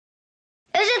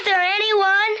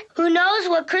who knows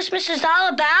what Christmas is all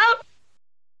about?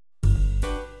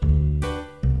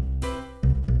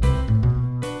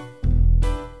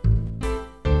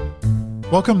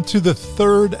 Welcome to the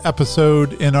third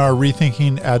episode in our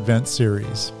Rethinking Advent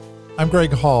series. I'm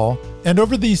Greg Hall, and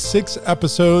over these 6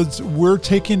 episodes, we're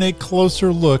taking a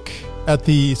closer look at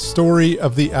the story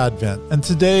of the Advent. And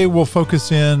today we'll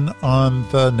focus in on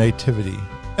the Nativity.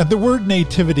 And the word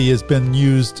nativity has been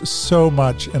used so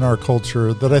much in our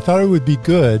culture that I thought it would be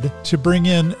good to bring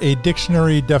in a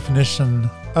dictionary definition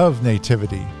of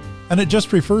nativity. And it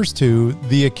just refers to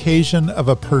the occasion of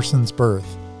a person's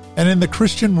birth. And in the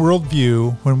Christian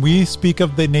worldview, when we speak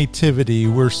of the nativity,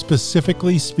 we're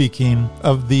specifically speaking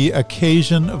of the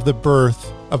occasion of the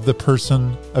birth of the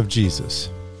person of Jesus.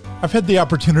 I've had the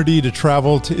opportunity to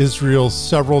travel to Israel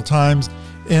several times,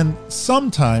 and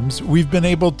sometimes we've been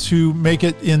able to make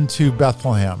it into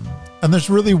Bethlehem. And there's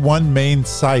really one main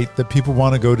site that people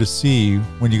want to go to see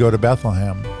when you go to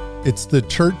Bethlehem. It's the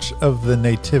Church of the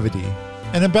Nativity.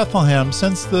 And in Bethlehem,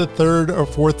 since the 3rd or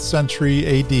 4th century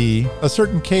AD, a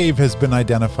certain cave has been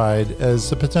identified as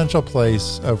the potential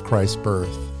place of Christ's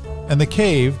birth. And the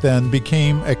cave then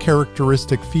became a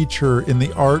characteristic feature in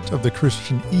the art of the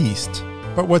Christian East.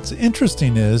 But what's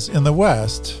interesting is, in the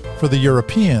West, for the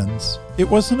Europeans, it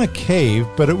wasn't a cave,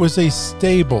 but it was a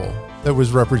stable that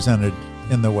was represented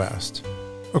in the West.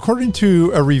 According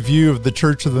to a review of the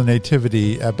Church of the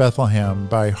Nativity at Bethlehem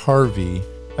by Harvey,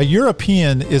 a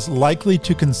European is likely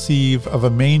to conceive of a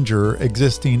manger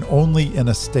existing only in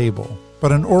a stable,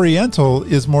 but an Oriental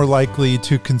is more likely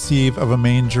to conceive of a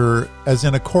manger as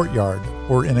in a courtyard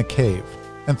or in a cave.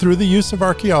 And through the use of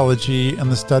archaeology and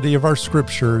the study of our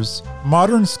scriptures,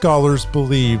 modern scholars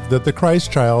believe that the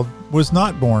Christ child was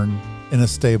not born in a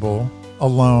stable,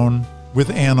 alone,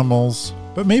 with animals,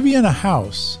 but maybe in a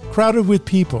house, crowded with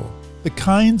people, the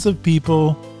kinds of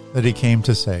people that he came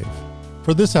to save.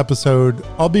 For this episode,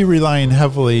 I'll be relying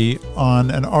heavily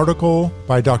on an article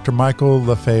by Dr. Michael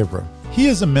Lefebvre. He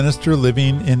is a minister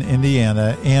living in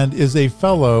Indiana and is a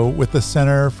fellow with the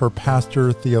Center for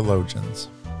Pastor Theologians.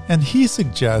 And he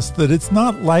suggests that it's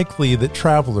not likely that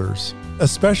travelers,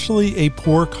 especially a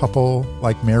poor couple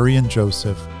like Mary and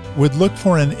Joseph, would look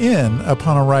for an inn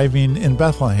upon arriving in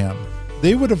Bethlehem.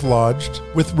 They would have lodged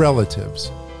with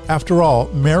relatives. After all,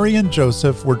 Mary and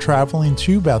Joseph were traveling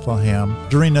to Bethlehem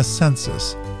during a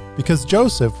census because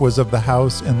Joseph was of the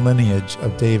house and lineage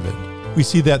of David. We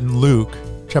see that in Luke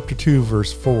chapter 2,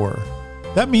 verse 4.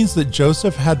 That means that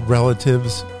Joseph had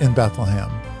relatives in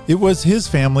Bethlehem. It was his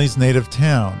family's native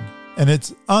town, and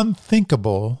it's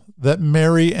unthinkable that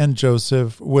Mary and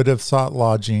Joseph would have sought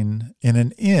lodging in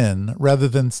an inn rather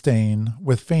than staying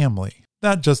with family.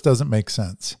 That just doesn't make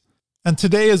sense. And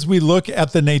today, as we look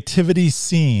at the nativity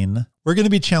scene, we're going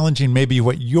to be challenging maybe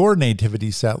what your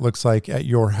nativity set looks like at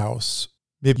your house.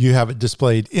 Maybe you have it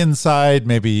displayed inside,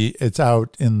 maybe it's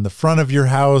out in the front of your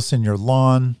house, in your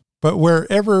lawn. But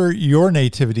wherever your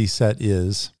nativity set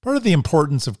is, part of the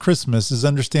importance of Christmas is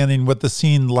understanding what the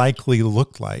scene likely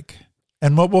looked like.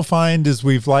 And what we'll find is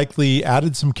we've likely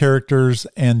added some characters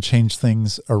and changed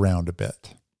things around a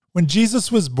bit. When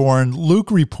Jesus was born,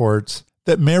 Luke reports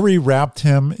that Mary wrapped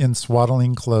him in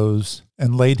swaddling clothes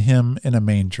and laid him in a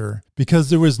manger because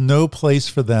there was no place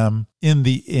for them in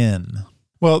the inn.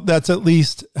 Well, that's at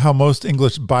least how most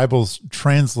English Bibles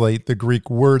translate the Greek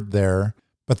word there,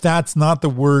 but that's not the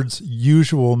word's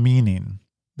usual meaning.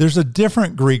 There's a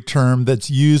different Greek term that's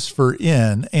used for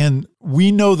inn, and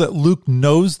we know that Luke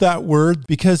knows that word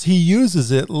because he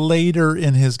uses it later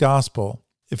in his gospel.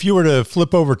 If you were to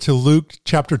flip over to Luke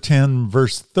chapter 10,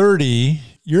 verse 30,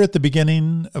 you're at the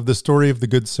beginning of the story of the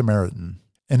Good Samaritan.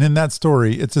 And in that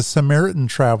story, it's a Samaritan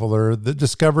traveler that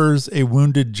discovers a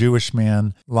wounded Jewish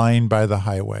man lying by the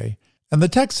highway. And the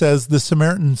text says the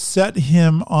Samaritan set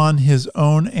him on his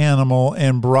own animal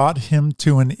and brought him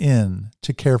to an inn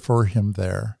to care for him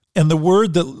there. And the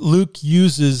word that Luke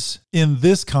uses in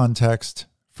this context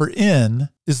for inn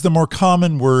is the more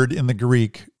common word in the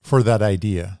Greek for that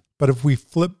idea. But if we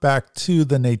flip back to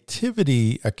the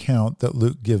nativity account that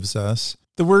Luke gives us,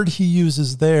 the word he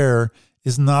uses there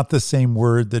is not the same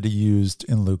word that he used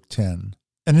in Luke 10.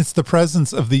 And it's the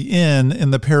presence of the inn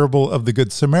in the parable of the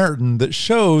Good Samaritan that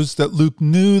shows that Luke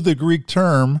knew the Greek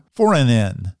term for an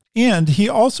inn. And he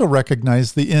also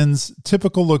recognized the inn's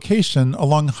typical location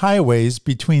along highways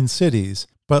between cities.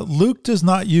 But Luke does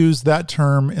not use that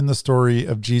term in the story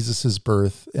of Jesus'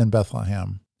 birth in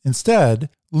Bethlehem. Instead,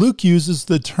 Luke uses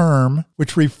the term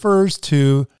which refers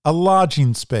to a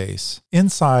lodging space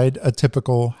inside a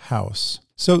typical house.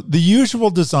 So the usual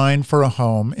design for a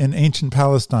home in ancient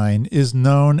Palestine is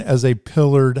known as a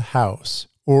pillared house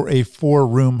or a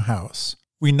four-room house.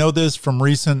 We know this from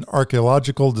recent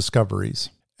archaeological discoveries.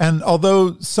 And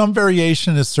although some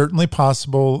variation is certainly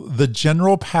possible, the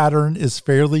general pattern is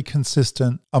fairly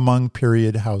consistent among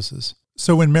period houses.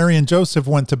 So when Mary and Joseph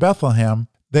went to Bethlehem,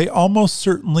 they almost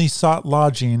certainly sought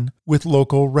lodging with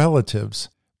local relatives.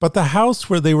 But the house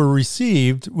where they were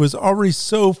received was already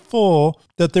so full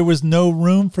that there was no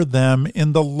room for them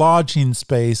in the lodging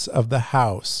space of the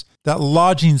house. That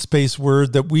lodging space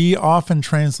word that we often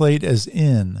translate as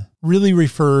inn really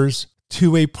refers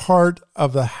to a part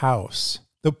of the house,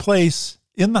 the place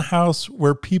in the house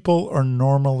where people are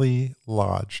normally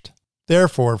lodged.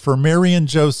 Therefore, for Mary and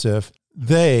Joseph,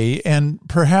 they, and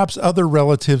perhaps other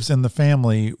relatives in the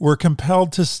family, were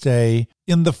compelled to stay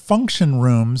in the function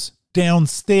rooms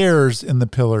downstairs in the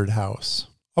pillared house.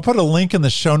 I'll put a link in the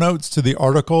show notes to the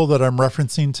article that I'm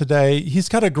referencing today. He's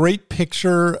got a great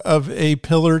picture of a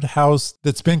pillared house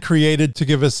that's been created to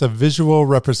give us a visual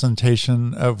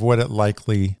representation of what it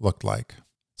likely looked like.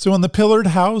 So in the pillared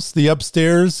house, the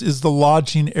upstairs is the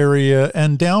lodging area,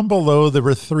 and down below there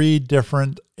were 3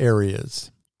 different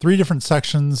areas, 3 different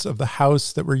sections of the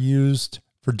house that were used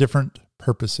for different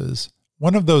purposes.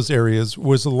 One of those areas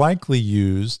was likely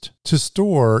used to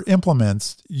store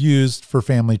implements used for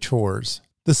family chores.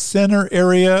 The center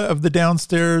area of the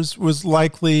downstairs was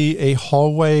likely a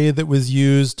hallway that was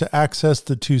used to access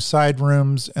the 2 side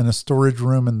rooms and a storage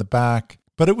room in the back.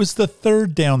 But it was the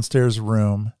 3rd downstairs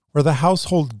room where the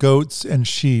household goats and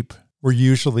sheep were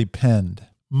usually penned.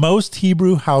 Most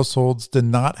Hebrew households did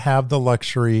not have the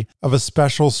luxury of a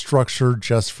special structure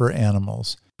just for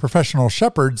animals. Professional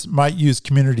shepherds might use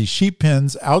community sheep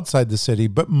pens outside the city,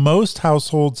 but most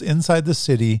households inside the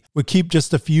city would keep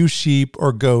just a few sheep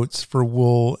or goats for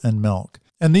wool and milk.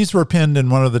 And these were penned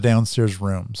in one of the downstairs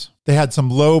rooms. They had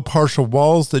some low partial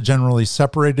walls that generally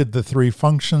separated the 3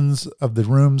 functions of the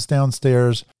rooms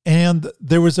downstairs, and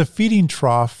there was a feeding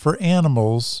trough for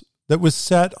animals that was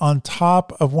set on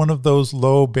top of one of those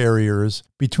low barriers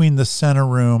between the center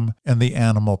room and the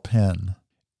animal pen.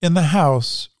 In the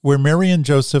house where Mary and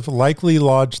Joseph likely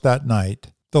lodged that night,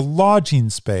 the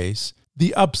lodging space,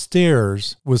 the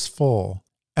upstairs, was full,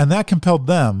 and that compelled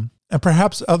them, and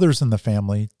perhaps others in the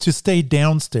family, to stay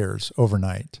downstairs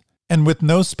overnight. And with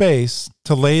no space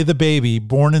to lay the baby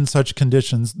born in such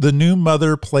conditions, the new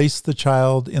mother placed the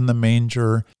child in the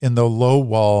manger in the low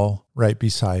wall right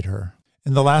beside her.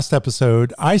 In the last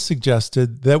episode, I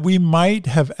suggested that we might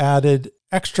have added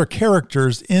extra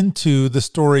characters into the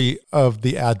story of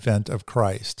the advent of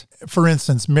Christ. For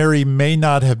instance, Mary may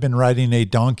not have been riding a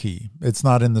donkey. It's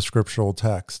not in the scriptural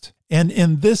text. And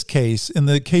in this case, in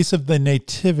the case of the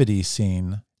nativity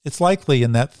scene, it's likely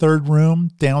in that 3rd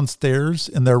room downstairs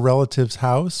in their relative's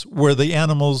house where the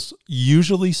animals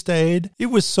usually stayed. It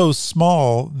was so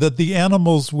small that the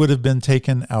animals would have been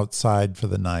taken outside for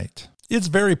the night. It's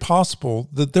very possible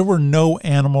that there were no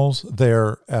animals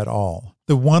there at all.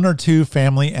 The 1 or 2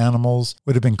 family animals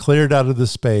would have been cleared out of the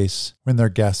space when their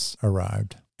guests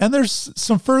arrived. And there's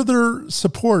some further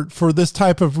support for this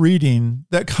type of reading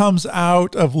that comes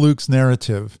out of Luke's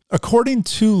narrative. According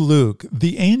to Luke,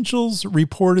 the angels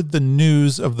reported the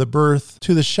news of the birth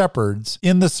to the shepherds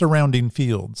in the surrounding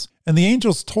fields. And the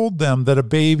angels told them that a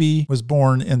baby was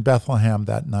born in Bethlehem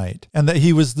that night, and that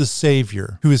he was the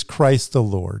Savior, who is Christ the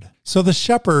Lord. So the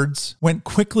shepherds went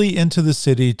quickly into the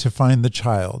city to find the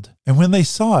child. And when they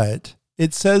saw it,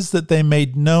 it says that they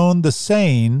made known the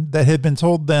saying that had been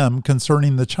told them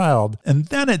concerning the child. And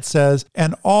then it says,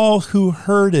 and all who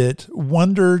heard it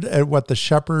wondered at what the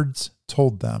shepherds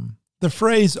told them. The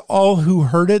phrase, all who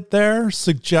heard it there,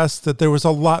 suggests that there was a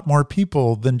lot more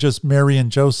people than just Mary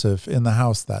and Joseph in the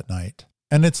house that night.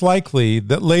 And it's likely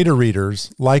that later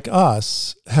readers, like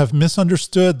us, have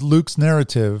misunderstood Luke's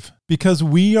narrative because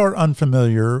we are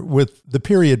unfamiliar with the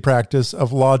period practice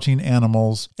of lodging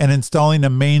animals and installing a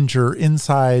manger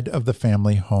inside of the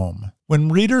family home. When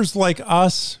readers like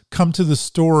us come to the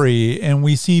story and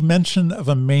we see mention of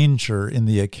a manger in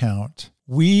the account,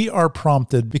 we are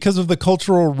prompted, because of the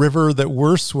cultural river that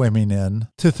we're swimming in,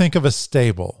 to think of a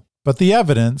stable. But the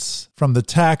evidence from the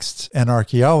text and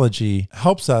archaeology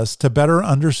helps us to better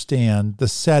understand the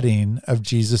setting of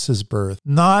Jesus' birth,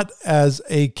 not as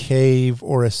a cave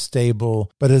or a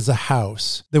stable, but as a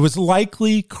house that was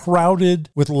likely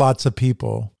crowded with lots of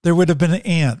people. There would have been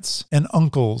aunts and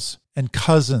uncles and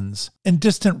cousins and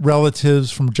distant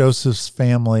relatives from Joseph's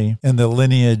family and the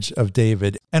lineage of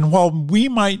David. And while we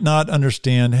might not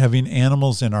understand having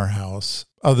animals in our house,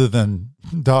 other than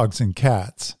dogs and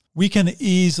cats, we can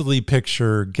easily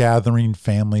picture gathering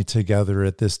family together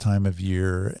at this time of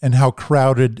year and how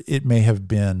crowded it may have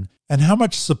been and how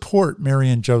much support Mary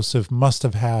and Joseph must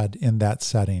have had in that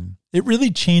setting. It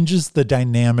really changes the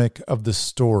dynamic of the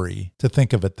story to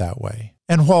think of it that way.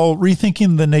 And while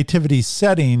rethinking the nativity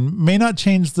setting may not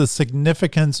change the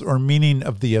significance or meaning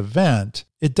of the event,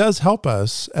 it does help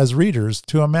us as readers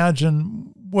to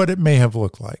imagine what it may have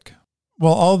looked like.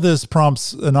 Well, all this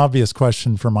prompts an obvious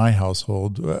question for my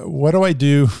household. What do I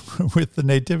do with the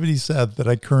nativity set that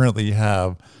I currently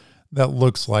have that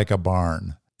looks like a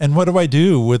barn? And what do I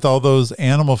do with all those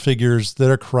animal figures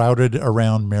that are crowded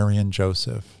around Mary and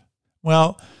Joseph?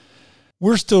 Well,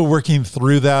 we're still working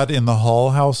through that in the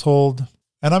Hall household,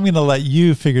 and I'm going to let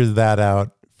you figure that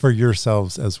out for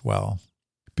yourselves as well.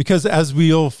 Because as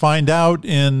we'll find out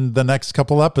in the next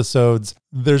couple episodes,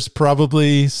 there's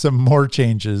probably some more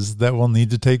changes that will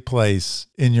need to take place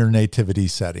in your nativity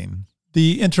setting.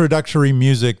 The introductory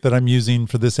music that I'm using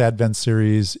for this Advent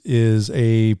series is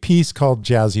a piece called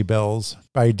Jazzy Bells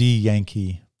by D.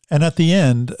 Yankee. And at the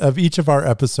end of each of our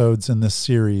episodes in this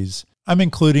series, I'm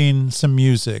including some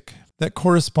music that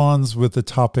corresponds with the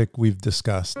topic we've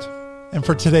discussed. And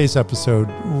for today's episode,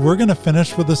 we're going to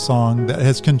finish with a song that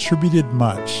has contributed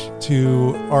much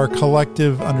to our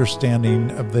collective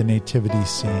understanding of the nativity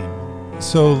scene.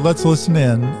 So let's listen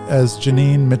in as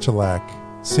Janine Michalak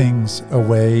sings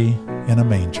Away in a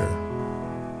Manger.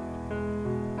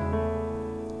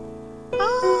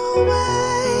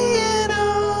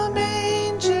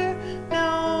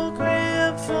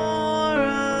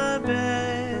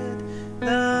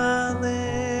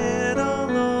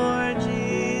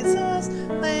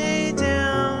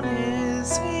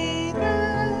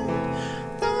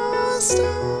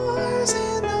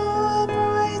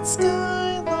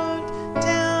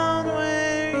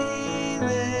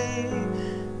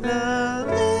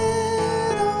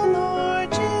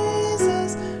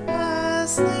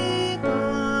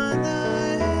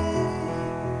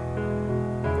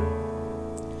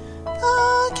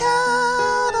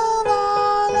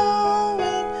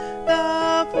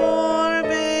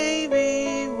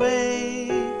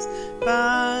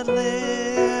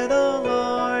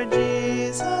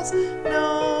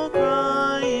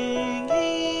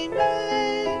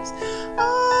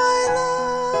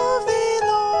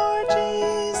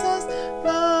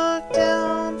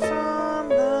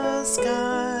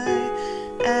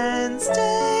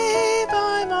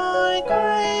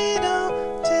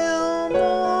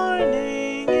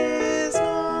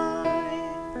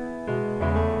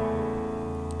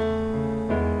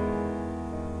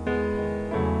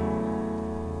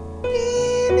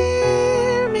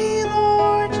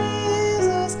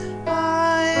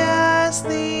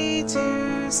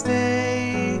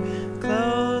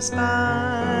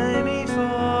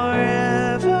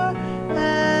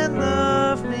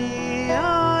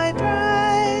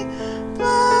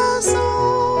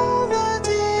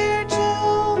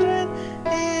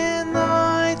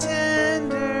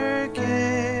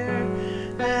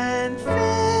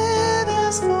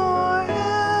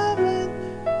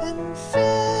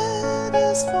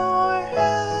 For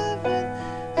heaven.